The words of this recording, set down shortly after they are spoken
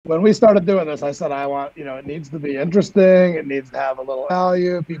when we started doing this, I said, I want, it needs to be interesting. It needs to have a little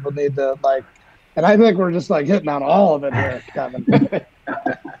value. People need to and I think we're just hitting on all of it here, Kevin.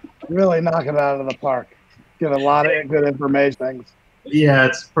 Really knock it out of the park. Give a lot of good information things. Yeah,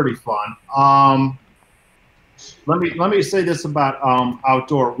 it's pretty fun. Let me say this about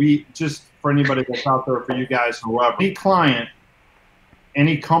outdoor. We just, for anybody that's out there, for you guys, whoever, any client,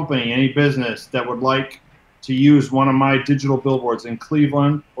 any company, any business that would like to use one of my digital billboards in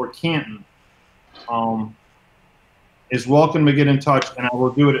Cleveland or Canton is welcome to get in touch, and I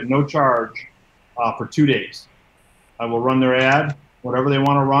will do it at no charge for 2 days. I will run their ad, whatever they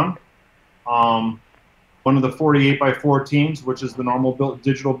want to run. One of the 48 by 14s, which is the normal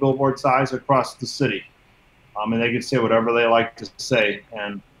digital billboard size across the city. And they can say whatever they like to say.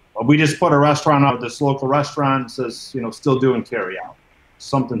 And we just put a restaurant out, this local restaurant, says, still doing carry out.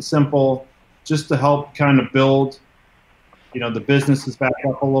 Something simple, just to help kind of build, the businesses back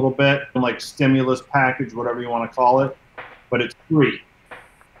up a little bit, like stimulus package, whatever you want to call it. But it's free.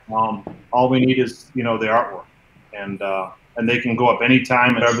 All we need is, the artwork. And they can go up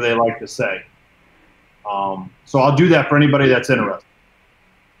anytime, whatever they like to say. So I'll do that for anybody that's interested.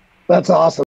 That's awesome.